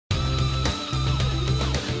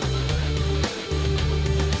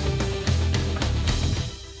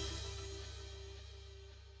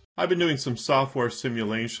I've been doing some software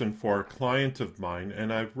simulation for a client of mine,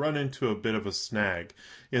 and I've run into a bit of a snag.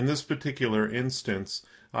 In this particular instance,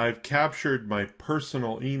 I've captured my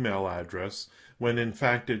personal email address when in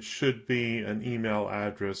fact it should be an email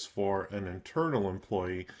address for an internal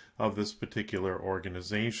employee of this particular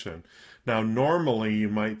organization. Now, normally you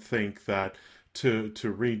might think that to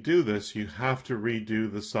redo this, you have to redo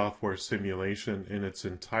the software simulation in its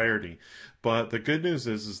entirety. But the good news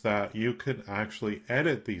is that you can actually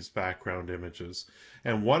edit these background images.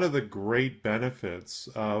 And one of the great benefits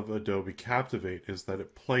of Adobe Captivate is that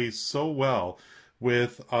it plays so well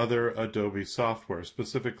with other Adobe software,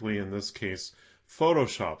 specifically in this case,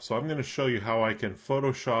 Photoshop. So I'm going to show you how I can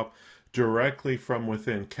Photoshop directly from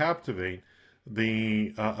within Captivate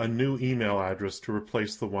a new email address to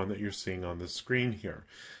replace the one that you're seeing on the screen here.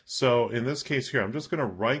 So in this case here, I'm just going to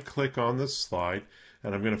right click on this slide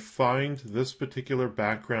and I'm going to find this particular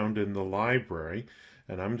background in the library,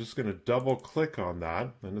 and I'm just going to double click on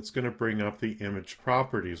that, and it's going to bring up the image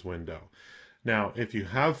properties window. Now, if you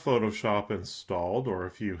have Photoshop installed, or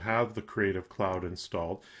if you have the Creative Cloud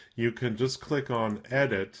installed, you can just click on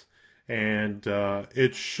Edit, and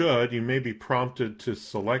you may be prompted to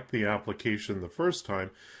select the application the first time,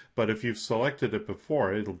 but if you've selected it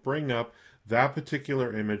before, it'll bring up that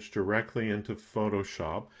particular image directly into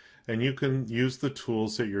Photoshop, and you can use the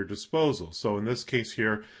tools at your disposal. So in this case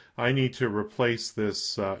here, I need to replace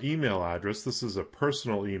this email address. This is a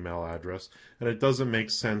personal email address, and it doesn't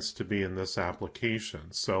make sense to be in this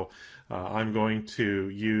application. So I'm going to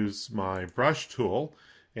use my brush tool,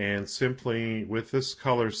 and simply with this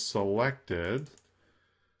color selected,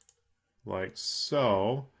 like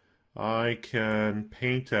so, I can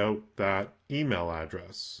paint out that email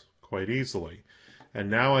address quite easily. And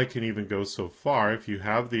now I can even go so far, if you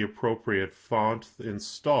have the appropriate font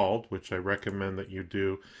installed, which I recommend that you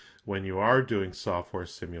do when you are doing software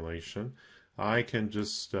simulation, I can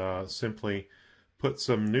just simply put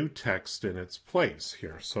some new text in its place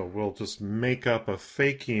here. So we'll just make up a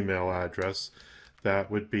fake email address that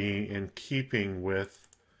would be in keeping with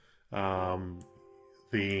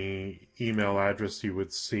the email address you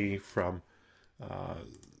would see from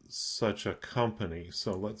such a company.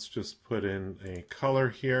 So let's just put in a color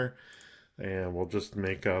here, and we'll just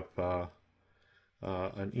make up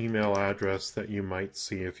an email address that you might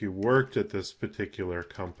see if you worked at this particular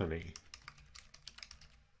company.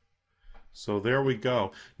 So there we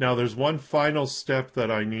go. Now there's one final step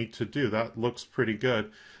that I need to do. That looks pretty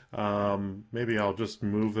good. Maybe I'll just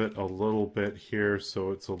move it a little bit here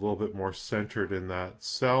so it's a little bit more centered in that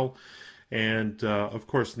cell. And of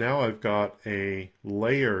course now I've got a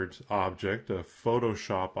layered object, a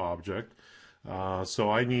Photoshop object. So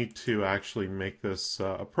I need to actually make this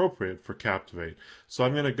appropriate for Captivate. So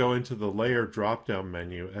I'm going to go into the Layer drop-down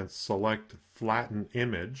menu and select Flatten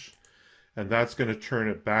Image. And that's going to turn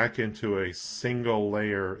it back into a single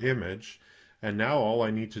layer image. And now all I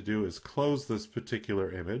need to do is close this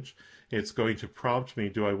particular image. It's going to prompt me,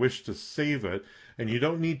 do I wish to save it? And you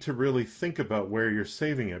don't need to really think about where you're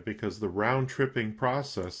saving it, because the round-tripping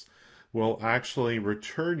process will actually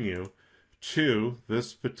return you to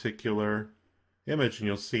this particular image. And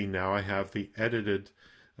you'll see now I have the edited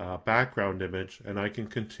background image, and I can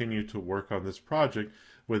continue to work on this project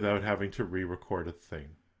without having to re-record a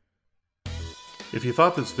thing. If you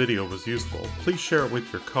thought this video was useful, please share it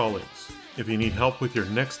with your colleagues. If you need help with your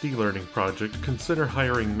next e-learning project, consider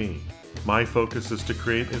hiring me. My focus is to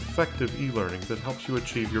create effective e-learning that helps you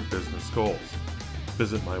achieve your business goals.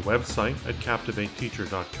 Visit my website at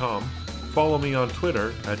captivateteacher.com, follow me on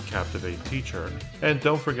Twitter at CaptivateTeacher, and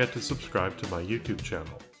don't forget to subscribe to my YouTube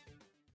channel.